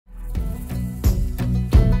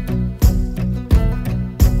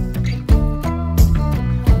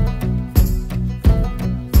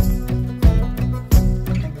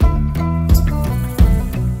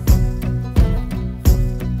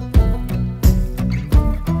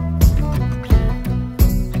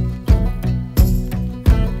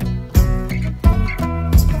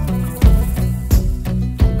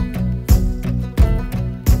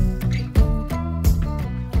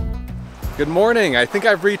morning. I think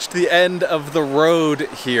I've reached the end of the road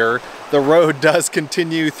here. The road does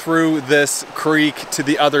continue through this creek to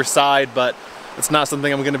the other side, but it's not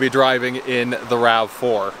something I'm going to be driving in the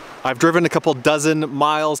RAV4. I've driven a couple dozen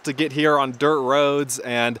miles to get here on dirt roads,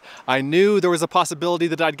 and I knew there was a possibility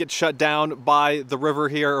that I'd get shut down by the river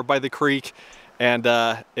here or by the creek, and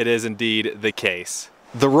it is indeed the case.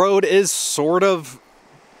 The road is sort of,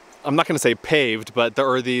 I'm not going to say paved, but there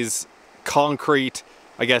are these concrete,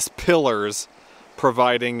 I guess, pillars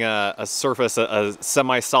providing a surface, a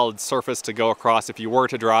semi-solid surface to go across if you were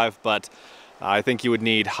to drive, but I think you would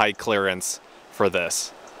need height clearance for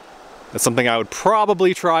this. It's something I would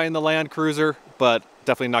probably try in the Land Cruiser, but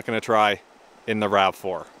definitely not going to try in the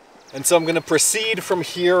RAV4. And so I'm going to proceed from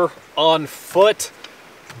here on foot,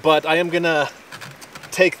 but I am going to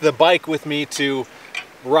take the bike with me to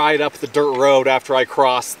ride up the dirt road after I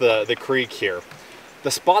cross the creek here.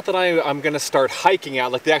 The spot that I'm going to start hiking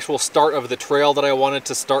at, like the actual start of the trail that I wanted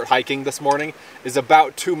to start hiking this morning, is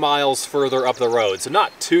about 2 miles further up the road. So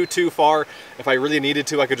not too far. If I really needed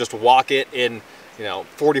to, I could just walk it in,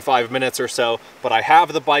 45 minutes or so, but I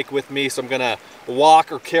have the bike with me, so I'm gonna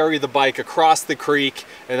walk or carry the bike across the creek,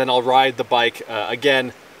 and then I'll ride the bike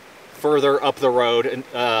again further up the road and,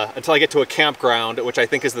 until I get to a campground, which I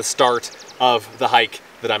think is the start of the hike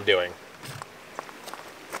that I'm doing.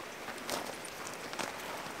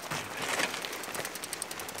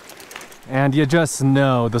 And you just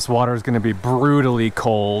know this water is going to be brutally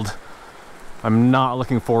cold. I'm not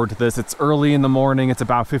looking forward to this. It's early in the morning, it's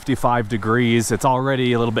about 55 degrees. It's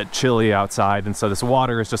already a little bit chilly outside, and so this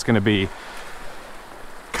water is just gonna be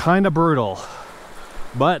kind of brutal.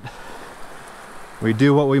 But we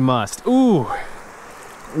do what we must. Ooh,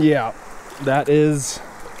 yeah, that is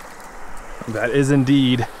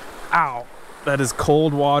indeed, ow, that is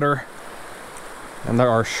cold water. And there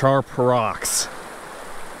are sharp rocks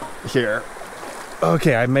here.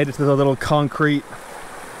 Okay, I made it to the little concrete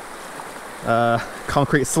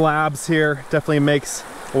slabs here. Definitely makes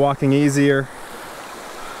walking easier.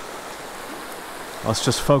 Let's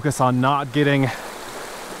just focus on not getting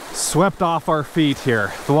swept off our feet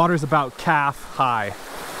here. The water's about calf high.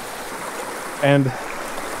 And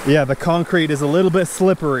yeah, the concrete is a little bit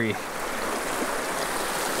slippery.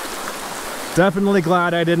 Definitely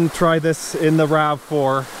glad I didn't try this in the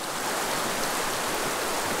RAV4.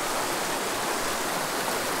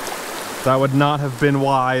 That would not have been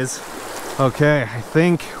wise. Okay, I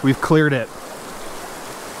think we've cleared it.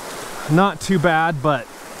 Not too bad, but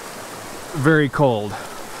very cold.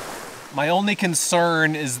 My only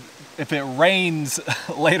concern is if it rains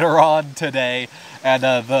later on today and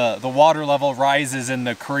the water level rises in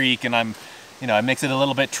the creek, and it makes it a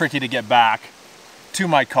little bit tricky to get back to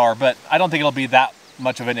my car, but I don't think it'll be that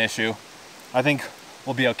much of an issue. I think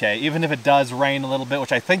we'll be okay. Even if it does rain a little bit,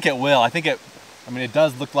 which I think it will. It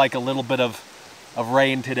does look like a little bit of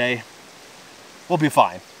rain today. We'll be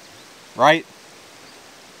fine, right?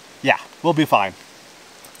 Yeah, we'll be fine.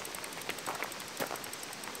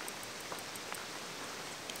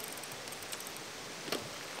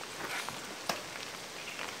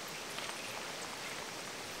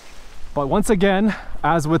 But once again,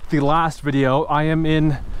 as with the last video, I am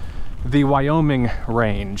in the Wyoming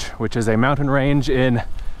range, which is a mountain range in,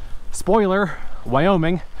 spoiler,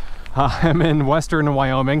 Wyoming. I'm in western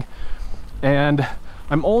Wyoming, and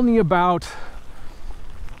I'm only about,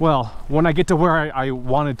 well, when I get to where I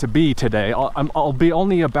wanted to be today, I'll be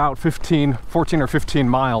only about 14 or 15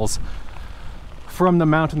 miles from the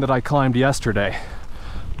mountain that I climbed yesterday.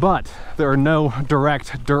 But there are no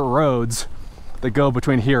direct dirt roads that go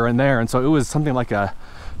between here and there, and so it was something like a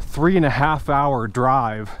 3.5 hour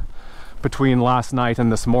drive between last night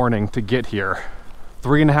and this morning to get here.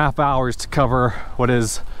 3.5 hours to cover what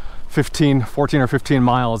is 14 or 15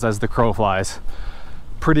 miles as the crow flies.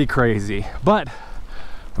 Pretty crazy, but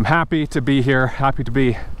I'm happy to be here, happy to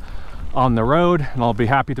be on the road, and I'll be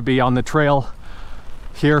happy to be on the trail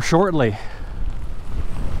here shortly.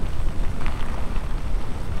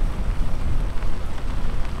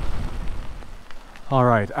 All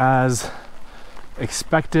right, as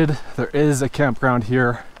expected, there is a campground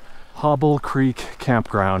here. Hobble Creek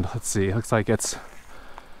Campground. Let's see, looks like it's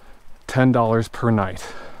 $10 per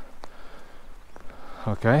night.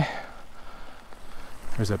 Okay.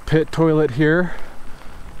 There's a pit toilet here.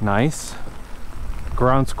 Nice.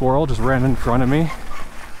 Ground squirrel just ran in front of me.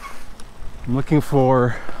 I'm looking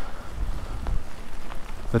for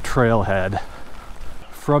the trailhead.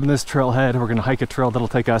 From this trailhead, we're gonna hike a trail that'll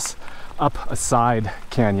take us up a side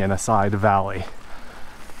canyon, a side valley.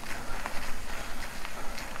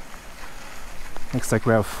 Looks like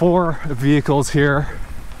we have 4 vehicles here.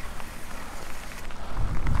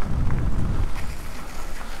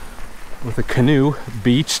 with a canoe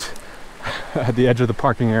beached at the edge of the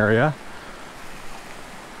parking area.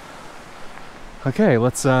 Okay,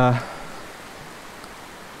 let's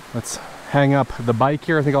hang up the bike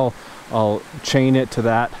here. I think I'll chain it to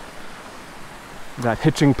that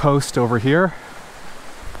hitching post over here,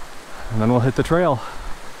 and then we'll hit the trail.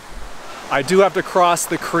 I do have to cross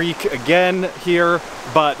the creek again here,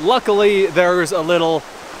 but luckily there's a little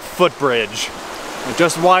footbridge,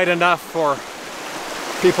 just wide enough for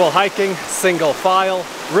people hiking, single file.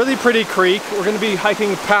 Really pretty creek. We're going to be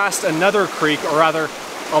hiking past another creek, or rather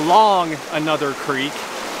along another creek,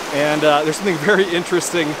 and there's something very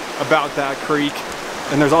interesting about that creek,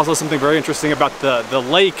 and there's also something very interesting about the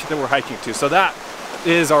lake that we're hiking to. So that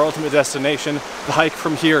is our ultimate destination. The hike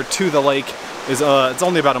from here to the lake is it's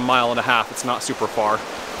only about 1.5 miles. It's not super far.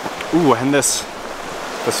 Ooh, and this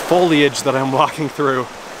foliage that I'm walking through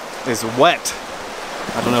is wet.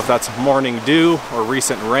 I don't know if that's morning dew or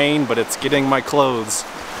recent rain, but it's getting my clothes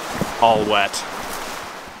all wet.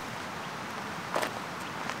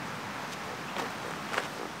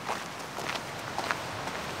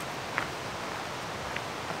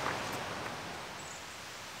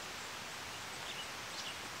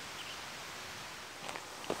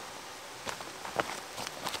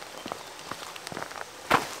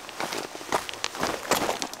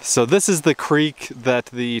 So this is the creek that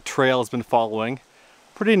the trail has been following.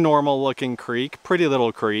 Pretty normal looking creek, pretty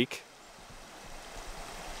little creek.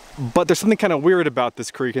 But there's something kind of weird about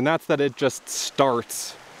this creek, and that's that it just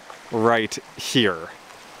starts right here.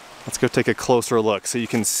 Let's go take a closer look so you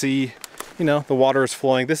can see, you know, the water is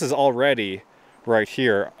flowing. This is already right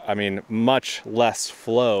here. I mean, much less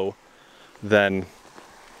flow than,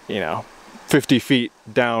 you know, 50 feet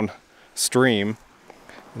downstream.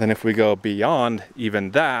 Then if we go beyond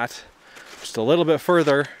even that, just a little bit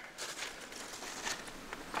further,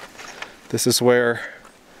 this is where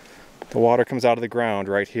the water comes out of the ground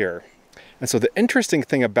right here. And so the interesting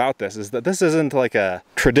thing about this is that this isn't like a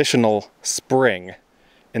traditional spring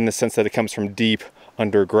in the sense that it comes from deep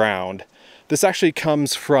underground. This actually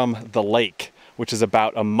comes from the lake, which is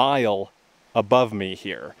about 1 mile above me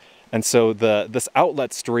here. And so this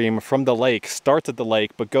outlet stream from the lake starts at the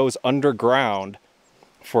lake but goes underground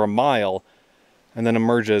for 1 mile and then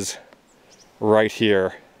emerges right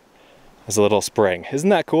here as a little spring. Isn't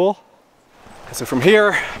that cool? So from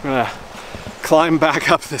here, I'm gonna climb back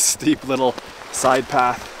up this steep little side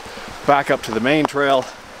path back up to the main trail,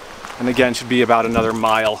 and again should be about another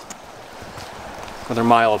mile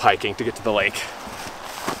of hiking to get to the lake.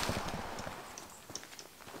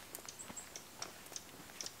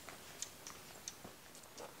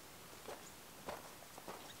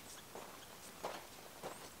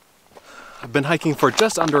 I've been hiking for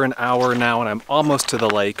just under an hour now and I'm almost to the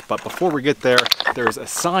lake, but before we get there, there's a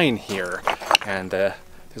sign here, and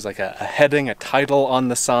there's like a heading, a title on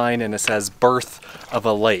the sign, and it says Birth of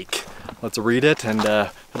a Lake. Let's read it, and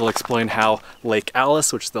it'll explain how Lake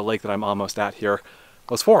Alice, which is the lake that I'm almost at here,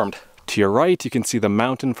 was formed. To your right, you can see the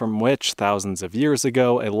mountain from which, thousands of years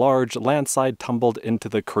ago, a large landslide tumbled into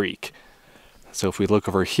the creek. So if we look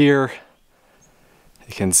over here,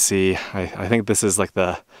 you can see, I think this is like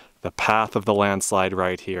the path of the landslide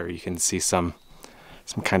right here. You can see some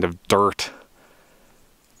kind of dirt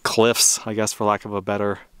cliffs, I guess, for lack of a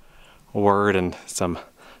better word, and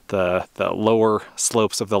the lower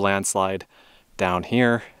slopes of the landslide down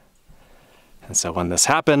here. And so when this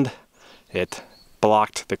happened, it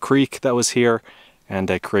blocked the creek that was here,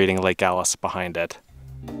 and creating Lake Alice behind it.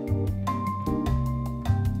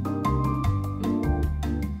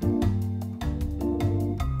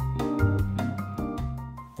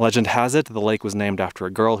 Legend has it the lake was named after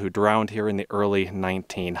a girl who drowned here in the early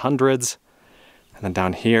 1900s. And then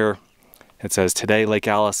down here, it says, today Lake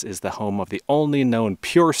Alice is the home of the only known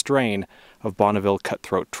pure strain of Bonneville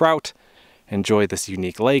cutthroat trout. Enjoy this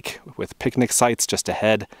unique lake with picnic sites just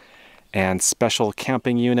ahead and special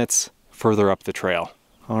camping units further up the trail.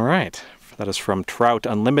 All right, that is from Trout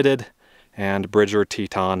Unlimited and Bridger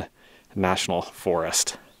Teton National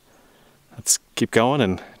Forest. Let's keep going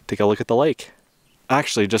and take a look at the lake.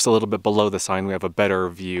 Actually, just a little bit below the sign, we have a better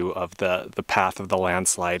view of the path of the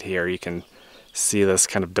landslide here. You can see this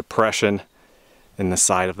kind of depression in the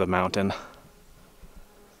side of the mountain.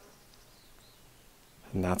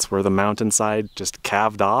 And that's where the mountainside just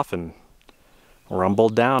calved off and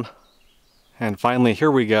rumbled down. And finally,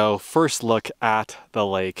 here we go. First look at the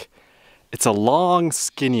lake. It's a long,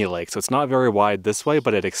 skinny lake, so it's not very wide this way,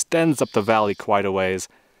 but it extends up the valley quite a ways.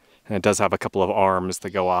 And it does have a couple of arms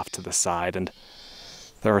that go off to the side. And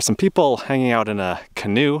there are some people hanging out in a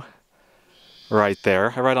canoe right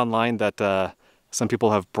there. I read online that some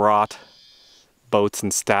people have brought boats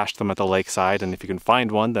and stashed them at the lakeside, and if you can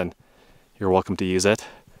find one, then you're welcome to use it.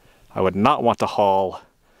 I would not want to haul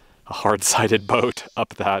a hard-sided boat up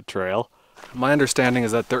that trail. My understanding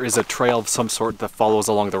is that there is a trail of some sort that follows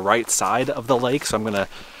along the right side of the lake, so I'm gonna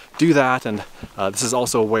do that, and this is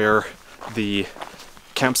also where the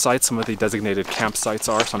campsites, some of the designated campsites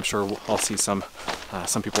are, so I'm sure I'll see some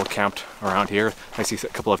people camped around here. I see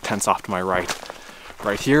a couple of tents off to my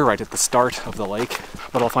right here, right at the start of the lake.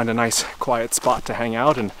 But I'll find a nice quiet spot to hang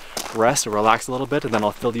out and rest or relax a little bit, and then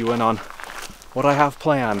I'll fill you in on what I have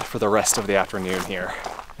planned for the rest of the afternoon here.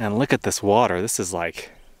 And look at this water. This is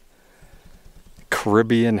like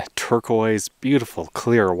Caribbean turquoise, beautiful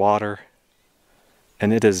clear water.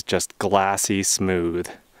 And it is just glassy smooth.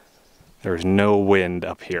 There's no wind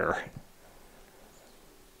up here.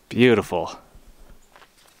 Beautiful.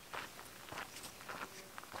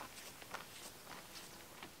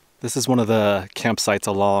 This is one of the campsites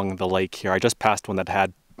along the lake here. I just passed one that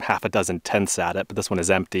had half a dozen tents at it, but this one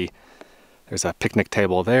is empty. There's a picnic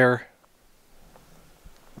table there.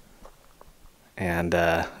 And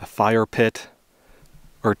a fire pit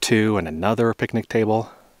or two and another picnic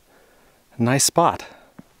table. Nice spot.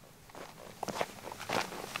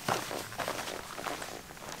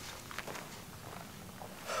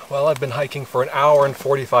 Well, I've been hiking for an hour and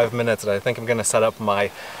 45 minutes, and I think I'm going to set up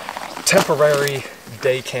my temporary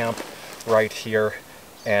day camp right here.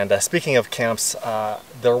 And speaking of camps,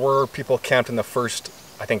 there were people camped in the first,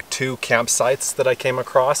 I think, 2 campsites that I came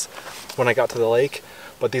across when I got to the lake,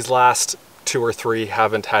 but these last 2 or 3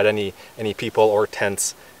 haven't had any people or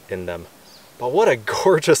tents in them. But what a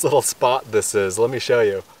gorgeous little spot this is. Let me show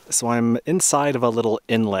you. So I'm inside of a little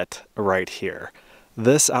inlet right here.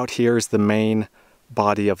 This out here is the main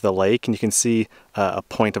body of the lake, and you can see a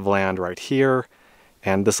point of land right here,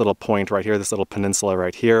 and this little point right here, this little peninsula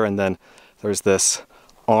right here, and then there's this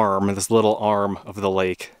arm, this little arm of the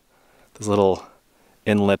lake, this little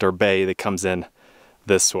inlet or bay that comes in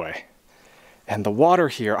this way. And the water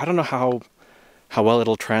here, I don't know how well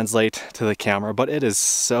it'll translate to the camera, but it is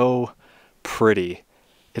so pretty.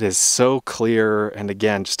 It is so clear, and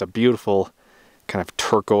again, just a beautiful kind of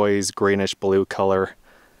turquoise, greenish blue color.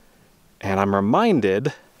 And I'm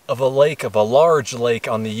reminded of a lake, of a large lake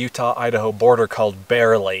on the Utah-Idaho border called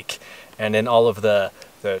Bear Lake. And in all of the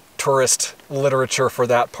tourist literature for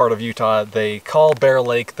that part of Utah, they call Bear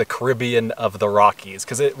Lake the Caribbean of the Rockies,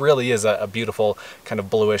 because it really is a beautiful kind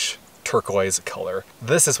of bluish turquoise color.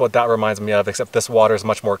 This is what that reminds me of, except this water is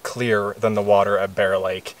much more clear than the water at Bear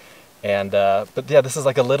Lake. And but yeah, this is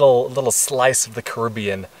like a little slice of the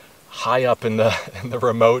Caribbean high up in the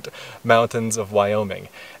remote mountains of Wyoming.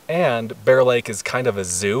 And Bear Lake is kind of a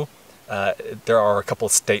zoo. There are a couple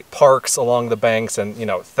state parks along the banks, and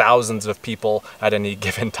thousands of people at any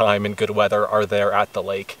given time in good weather are there at the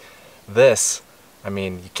lake. This, I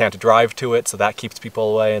mean, you can't drive to it, so that keeps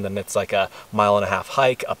people away, and then it's like a 1.5 mile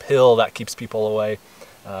hike uphill, that keeps people away.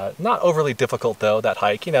 Not overly difficult though, that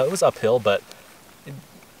hike. It was uphill, but it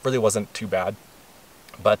really wasn't too bad.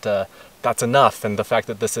 But that's enough, and the fact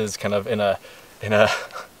that this is kind of in a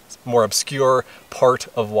more obscure part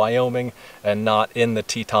of Wyoming and not in the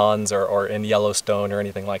Tetons or in Yellowstone or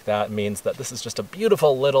anything like that means that this is just a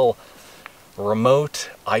beautiful little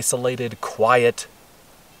remote, isolated, quiet,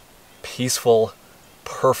 peaceful,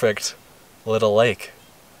 perfect little lake.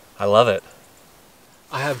 I love it.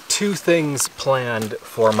 I have 2 things planned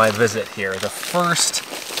for my visit here. The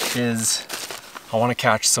first is I want to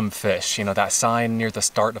catch some fish. That sign near the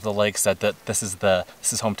start of the lake said that this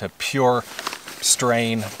is home to pure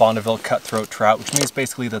strain Bonneville cutthroat trout, which means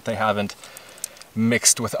basically that they haven't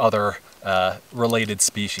mixed with other related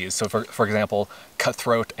species. So for example,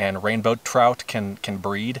 cutthroat and rainbow trout can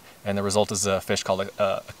breed, and the result is a fish called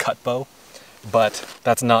a cutbow. But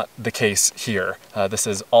that's not the case here. This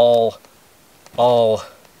is all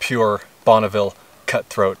pure Bonneville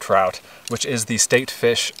cutthroat trout, which is the state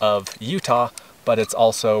fish of Utah, but it's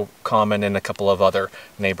also common in a couple of other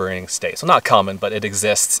neighboring states. Well, not common, but it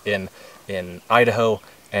exists in Idaho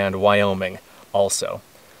and Wyoming also.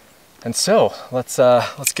 And so let's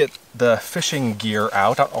get the fishing gear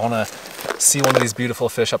out. I want to see one of these beautiful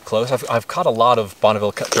fish up close. I've caught a lot of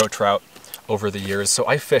Bonneville cutthroat trout over the years, so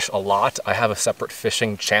I fish a lot. I have a separate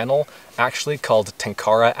fishing channel actually called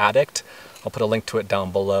Tenkara Addict. I'll put a link to it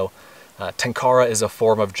down below. Tenkara is a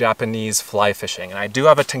form of Japanese fly fishing, and I do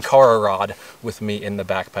have a Tenkara rod with me in the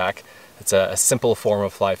backpack. It's a simple form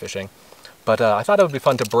of fly fishing. But I thought it would be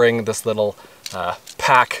fun to bring this little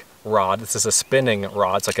pack rod. This is a spinning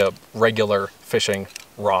rod. It's like a regular fishing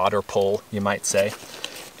rod or pole, you might say.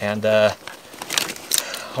 And I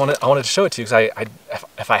wanted to show it to you because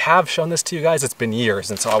if I have shown this to you guys, it's been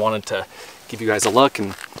years, and so I wanted to give you guys a look.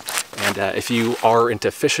 And if you are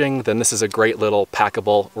into fishing, then this is a great little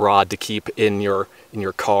packable rod to keep in your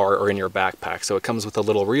car or in your backpack. So it comes with a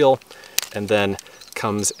little reel and then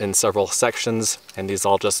comes in several sections, and these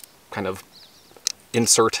all just kind of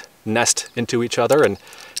nest into each other and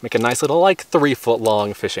make a nice little like 3-foot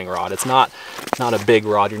long fishing rod. It's not a big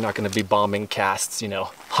rod. You're not going to be bombing casts, you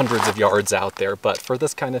know, hundreds of yards out there, but for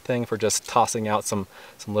this kind of thing, for just tossing out some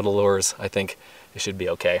little lures, I think it should be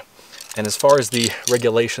okay. And as far as the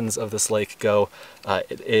regulations of this lake go,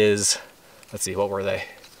 it is, let's see, what were they?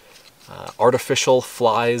 Artificial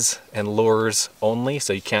flies and lures only,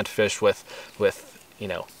 so you can't fish with you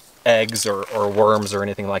know, eggs or worms or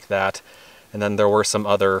anything like that. And then there were some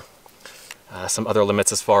other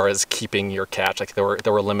limits as far as keeping your catch. Like there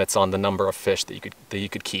were limits on the number of fish that you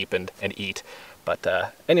could keep and eat.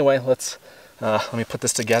 But anyway, let me put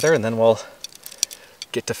this together and then we'll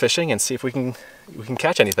get to fishing and see if we can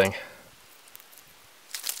catch anything.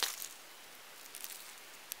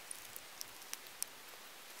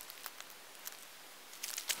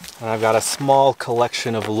 And I've got a small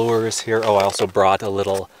collection of lures here. Oh, I also brought a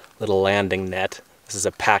little landing net. This is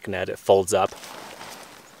a pack net. It folds up.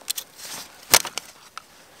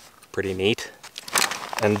 Pretty neat.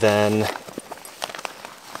 And then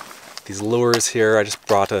these lures here, I just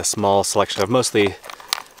brought a small selection of mostly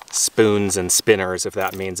spoons and spinners, if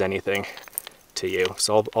that means anything to you.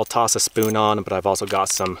 So I'll toss a spoon on, but I've also got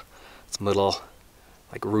some little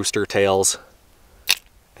like rooster tails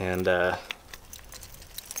and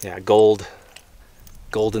yeah, gold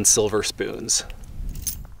and silver spoons.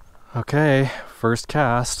 Okay, first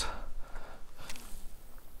cast.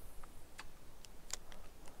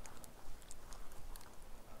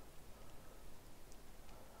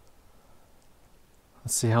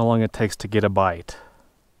 Let's see how long it takes to get a bite.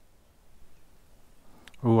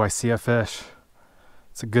 Ooh, I see a fish.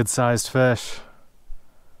 It's a good-sized fish.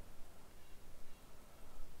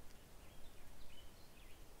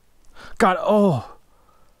 God, oh!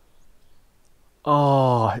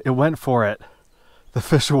 Oh, it went for it. The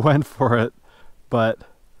fish went for it, but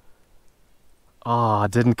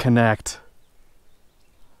it didn't connect.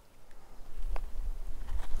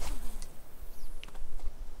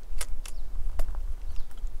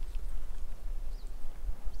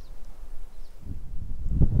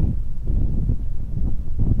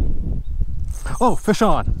 Oh, fish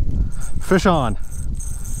on. Fish on.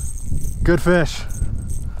 Good fish.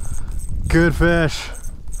 Good fish.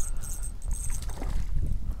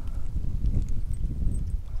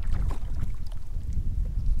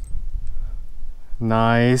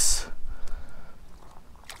 Nice.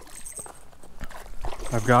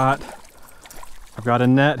 I've got a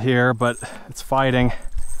net here, but it's fighting.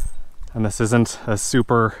 And this isn't a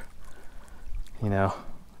super, you know,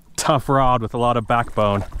 tough rod with a lot of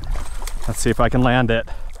backbone. Let's see if I can land it.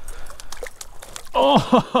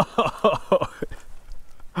 Oh!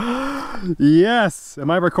 Yes!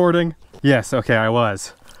 Am I recording? Yes, okay, I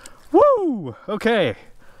was. Woo! Okay.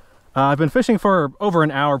 I've been fishing for over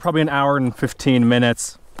an hour, probably an hour and 15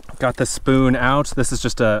 minutes. Got the spoon out. This is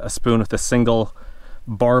just a spoon with a single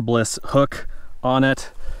barbless hook on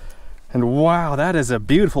it. And wow, that is a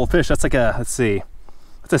beautiful fish. That's like a, let's see,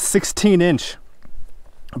 that's a 16-inch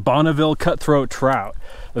Bonneville cutthroat trout.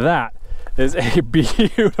 That is a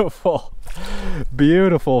beautiful,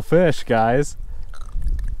 beautiful fish, guys.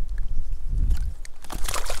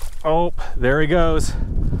 Oh, there he goes.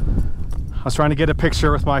 I was trying to get a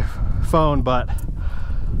picture with my phone, but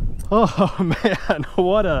oh man,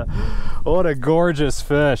 what a gorgeous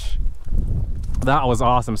fish. That was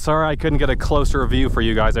awesome. Sorry I couldn't get a closer view for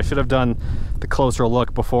you guys. I should have done the closer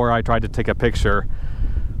look before I tried to take a picture.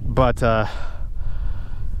 But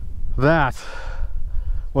that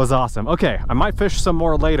was awesome. Okay, I might fish some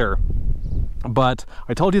more later, but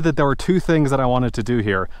I told you that there were two things that I wanted to do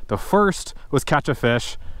here. The first was catch a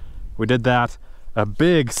fish. We did that. A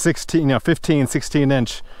big 15,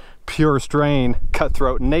 16-inch pure strain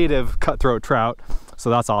cutthroat, native cutthroat trout. So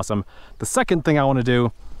that's awesome. The second thing I want to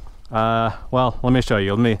do, well, let me show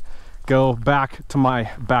you. Let me go back to my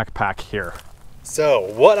backpack here. So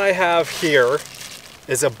what I have here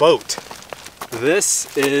is a boat.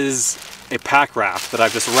 This is a pack raft that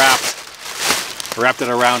I've just wrapped it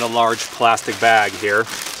around a large plastic bag here,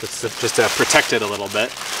 just to protect it a little bit.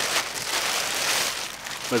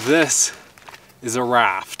 But this is a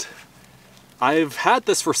raft. I've had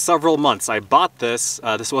this for several months. I bought this.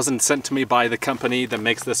 This wasn't sent to me by the company that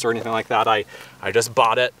makes this or anything like that. I just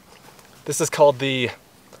bought it. This is called the,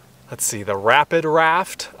 let's see, the Rapid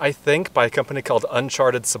Raft, I think, by a company called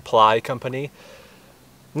Uncharted Supply Company.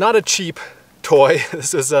 Not a cheap toy.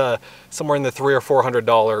 This is somewhere in the $300 or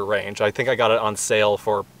 $400 range. I think I got it on sale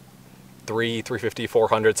for $350,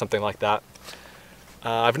 $400, something like that.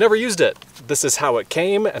 I've never used it. This is how it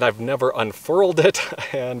came, and I've never unfurled it,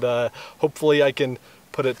 and hopefully I can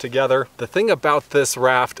put it together. The thing about this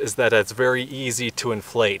raft is that it's very easy to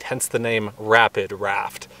inflate, hence the name Rapid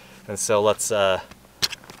Raft. And so let's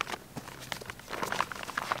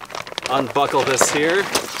unbuckle this here.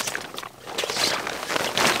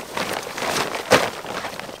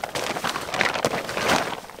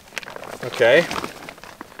 Okay.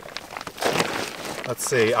 Let's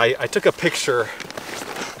see, I took a picture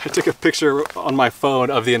on my phone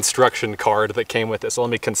of the instruction card that came with it, so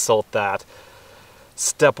let me consult that.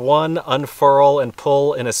 Step 1, unfurl and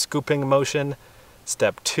pull in a scooping motion.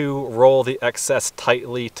 Step 2, roll the excess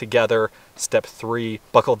tightly together. Step 3,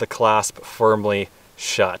 buckle the clasp firmly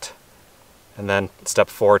shut. And then step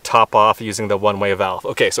 4, top off using the one-way valve.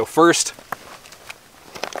 Okay, so first,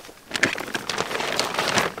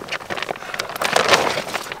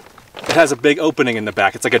 it has a big opening in the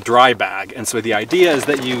back. It's like a dry bag. And so the idea is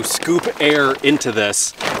that you scoop air into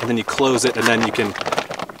this and then you close it, and then you can,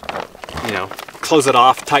 you know, close it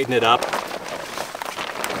off, tighten it up.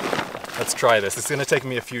 Let's try this. It's gonna take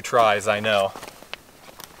me a few tries, I know.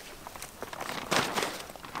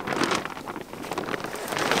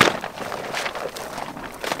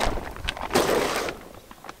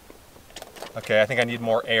 Okay, I think I need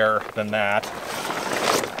more air than that.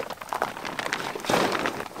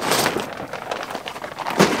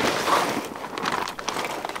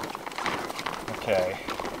 Okay.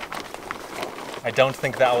 I don't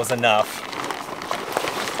think that was enough.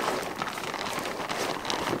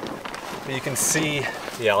 But you can see,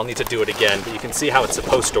 yeah, I'll need to do it again, but you can see how it's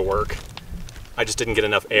supposed to work. I just didn't get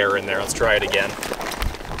enough air in there. Let's try it again.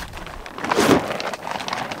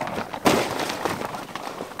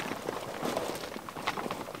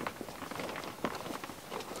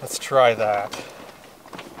 Let's try that.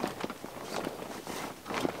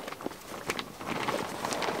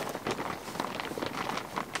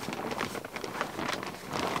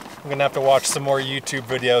 I'm gonna have to watch some more YouTube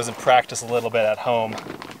videos and practice a little bit at home.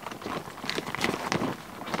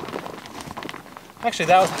 Actually,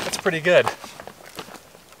 that's pretty good.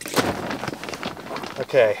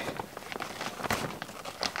 Okay.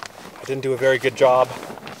 I didn't do a very good job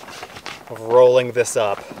of rolling this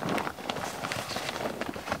up.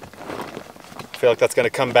 I feel like that's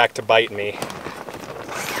gonna come back to bite me.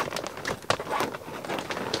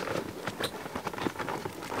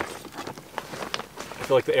 I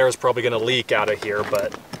feel like the air is probably gonna leak out of here,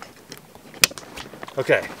 but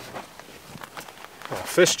okay. Oh,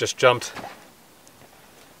 fish just jumped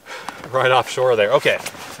right offshore there. Okay,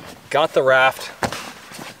 got the raft.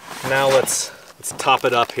 Now let's top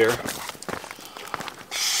it up here.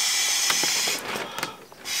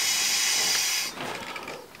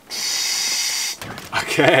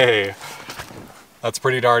 Okay, that's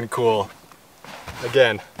pretty darn cool.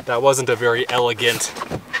 Again, that wasn't a very elegant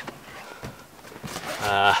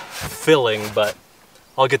filling, but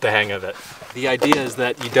I'll get the hang of it. The idea is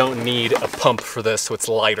that you don't need a pump for this, so it's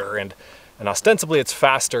lighter, and ostensibly it's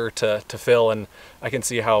faster to fill, and I can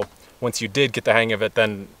see how once you did get the hang of it,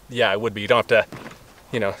 then yeah, it would be. You don't have to,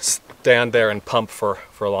 you know, stand there and pump for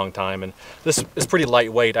a long time. And this is pretty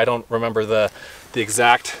lightweight. I don't remember the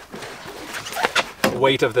exact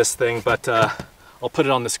weight of this thing, but I'll put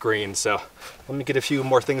it on the screen. So let me get a few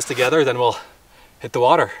more things together, then we'll hit the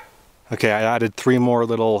water. Okay, I added 3 more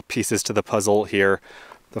little pieces to the puzzle here.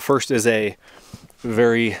 The first is a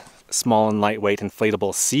very small and lightweight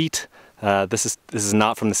inflatable seat. This is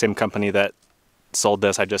not from the same company that sold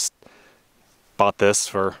this. I just bought this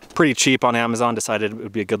for pretty cheap on Amazon. Decided it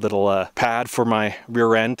would be a good little pad for my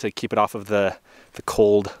rear end to keep it off of the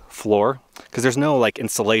cold floor, because there's no like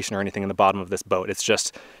insulation or anything in the bottom of this boat. It's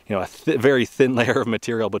just, you know, a very thin layer of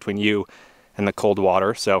material between you and the cold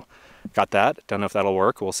water. So got that. Don't know if that'll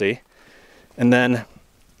work. We'll see. And then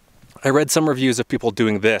I read some reviews of people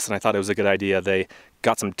doing this, and I thought it was a good idea. They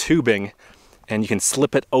got some tubing, and you can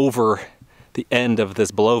slip it over the end of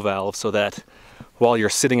this blow valve so that while you're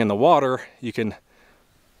sitting in the water, you can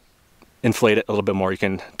inflate it a little bit more. You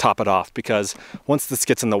can top it off, because once this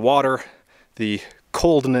gets in the water, the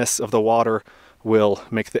coldness of the water will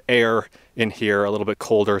make the air in here a little bit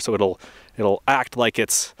colder, so it'll act like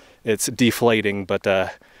it's deflating, but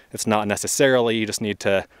it's not necessarily. You just need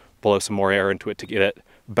to blow some more air into it to get it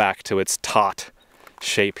back to its taut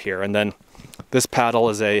shape here. And then this paddle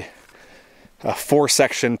is a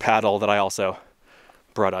 4-section paddle that I also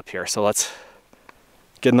brought up here. So let's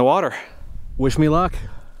get in the water. Wish me luck.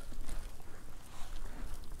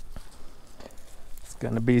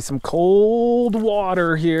 Gonna be some cold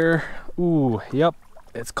water here. Ooh, yep,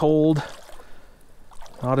 it's cold.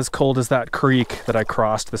 Not as cold as that creek that I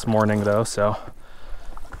crossed this morning though, so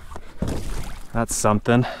that's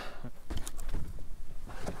something.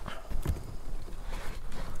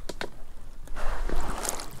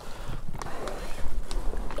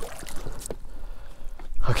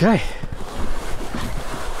 Okay,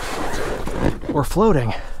 we're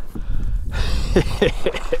floating.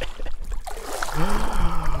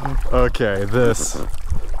 Okay, this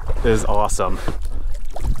is awesome.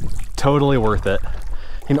 Totally worth it.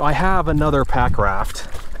 You know, I have another pack raft.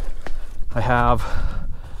 I have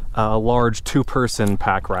a large 2-person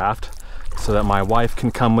pack raft so that my wife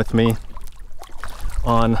can come with me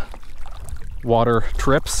on water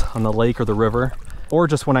trips on the lake or the river, or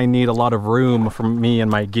just when I need a lot of room for me and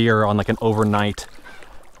my gear on like an overnight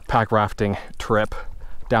pack rafting trip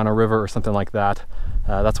down a river or something like that.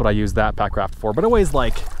 That's what I use that pack raft for. But it weighs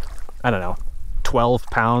like, I don't know, 12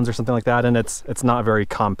 pounds or something like that, and it's not very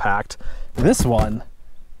compact. This one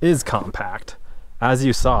is compact, as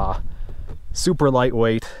you saw. Super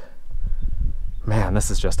lightweight. Man,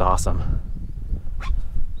 this is just awesome.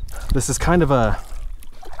 This is kind of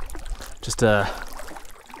just a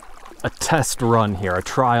test run here, a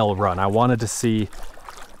trial run. I wanted to see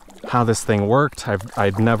how this thing worked.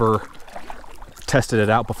 I'd never tested it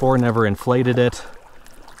out before, never inflated it.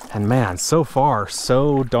 And man, so far,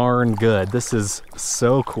 so darn good. This is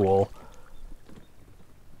so cool.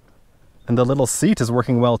 And the little seat is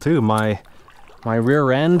working well too. My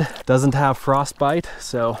rear end doesn't have frostbite,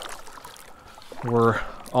 so we're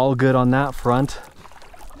all good on that front.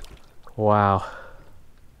 Wow.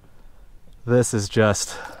 This is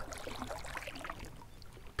just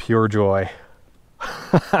pure joy.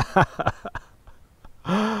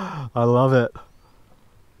 I love it.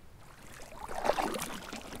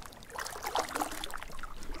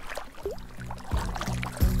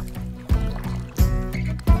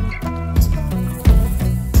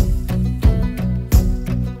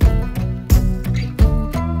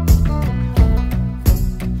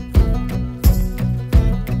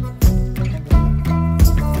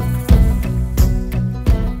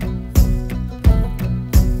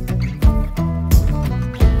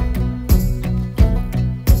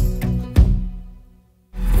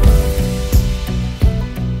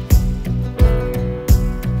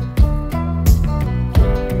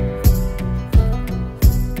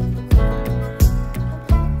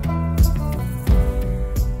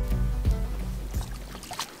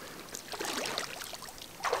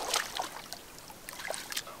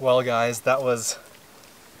 Well guys, that was,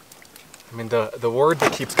 I mean, the word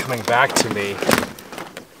that keeps coming back to me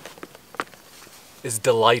is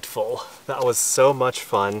delightful. That was so much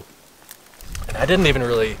fun. And I didn't even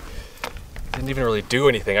really do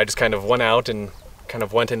anything. I just kind of went out and kind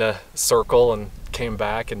of went in a circle and came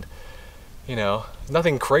back, and you know,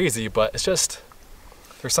 nothing crazy, but it's just,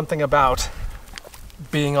 there's something about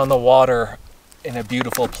being on the water in a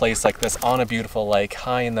beautiful place like this, on a beautiful lake,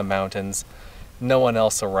 high in the mountains, no one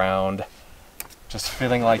else around, just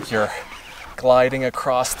feeling like you're gliding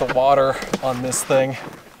across the water on this thing.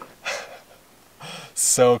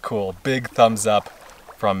 So cool. Big thumbs up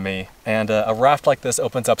from me. And a raft like this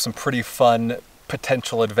opens up some pretty fun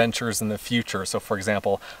potential adventures in the future. So for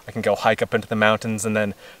example, I can go hike up into the mountains and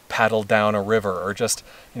then paddle down a river, or just,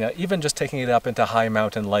 you know, even just taking it up into high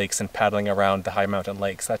mountain lakes and paddling around the high mountain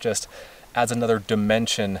lakes. That just adds another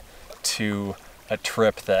dimension to a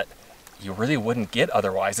trip that you really wouldn't get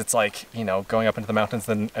otherwise. It's like, you know, going up into the mountains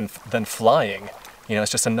and then flying. You know,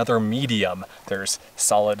 it's just another medium. There's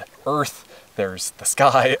solid earth, there's the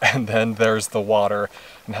sky, and then there's the water.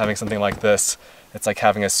 And having something like this, it's like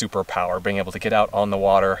having a superpower, being able to get out on the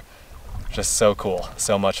water. Just so cool,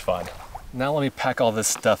 so much fun. Now let me pack all this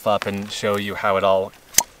stuff up and show you how it all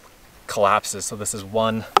collapses. So this is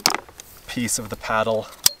one piece of the paddle,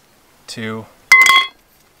 2,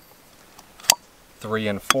 3,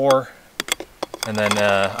 and 4. And then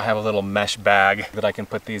I have a little mesh bag that I can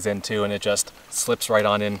put these into, and it just slips right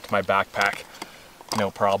on into my backpack, no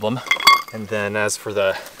problem. And then as for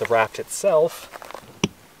the raft itself,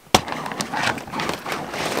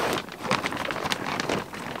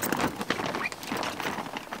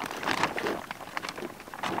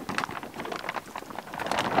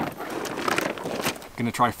 I'm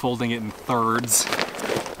gonna try folding it in thirds.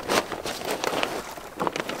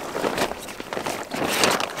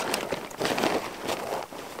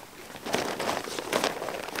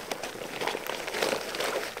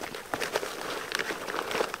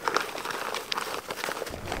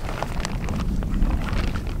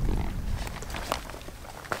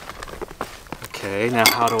 Okay, now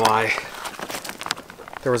how do I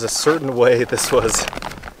there was a certain way this was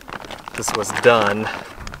done.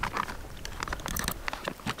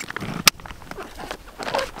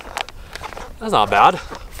 That's not bad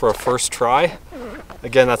for a first try.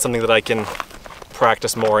 Again, that's something that I can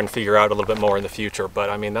practice more and figure out a little bit more in the future, but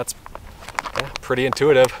I mean, that's pretty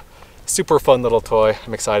intuitive. Super fun little toy.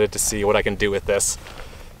 I'm excited to see what I can do with this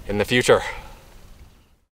in the future.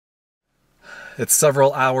 It's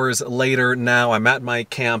several hours later now. I'm at my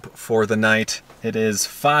camp for the night. It is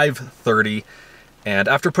 5:30, and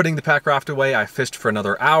after putting the pack raft away, I fished for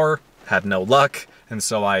another hour, had no luck, and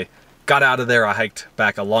so I got out of there. I hiked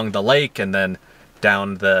back along the lake and then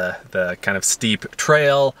down the kind of steep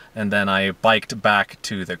trail, and then I biked back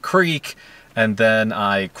to the creek, and then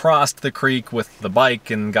I crossed the creek with the bike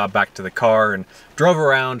and got back to the car and drove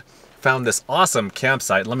around, found this awesome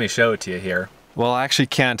campsite. Let me show it to you here. Well, I actually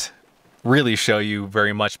can't really show you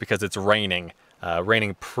very much because it's raining.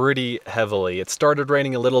 Raining pretty heavily. It started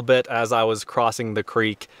raining a little bit as I was crossing the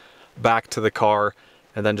creek back to the car,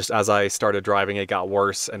 and then just as I started driving it got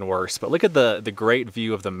worse and worse. But look at the great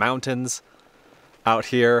view of the mountains out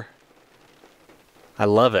here. I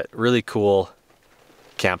love it. Really cool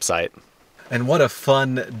campsite. And what a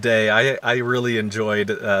fun day. I really enjoyed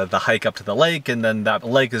the hike up to the lake, and then that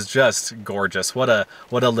lake is just gorgeous. What a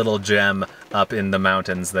little gem up in the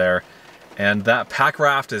mountains there. And that pack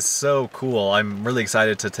raft is so cool. I'm really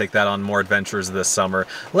excited to take that on more adventures this summer.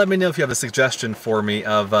 Let me know if you have a suggestion for me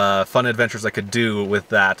of fun adventures I could do with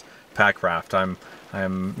that pack raft. You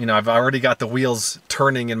know, I've already got the wheels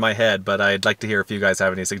turning in my head, but I'd like to hear if you guys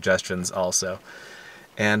have any suggestions also.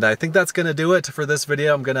 And I think that's gonna do it for this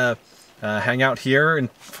video. I'm gonna hang out here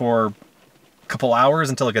for a couple hours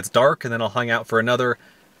until it gets dark, and then I'll hang out for another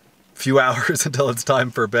few hours until it's time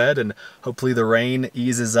for bed, and hopefully the rain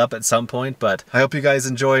eases up at some point. But I hope you guys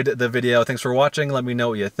enjoyed the video. Thanks for watching. Let me know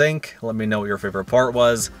what you think. Let me know what your favorite part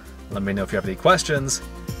was. Let me know if you have any questions,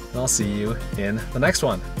 and I'll see you in the next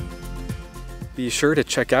one. Be sure to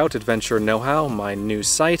check out Adventure Know-How, my new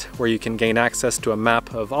site, where you can gain access to a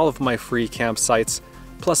map of all of my free campsites,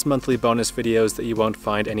 plus monthly bonus videos that you won't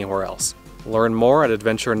find anywhere else. Learn more at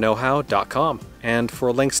adventureknowhow.com. And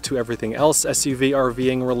for links to everything else SUV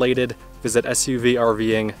RVing related, visit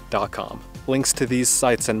suvrving.com. Links to these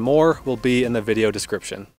sites and more will be in the video description.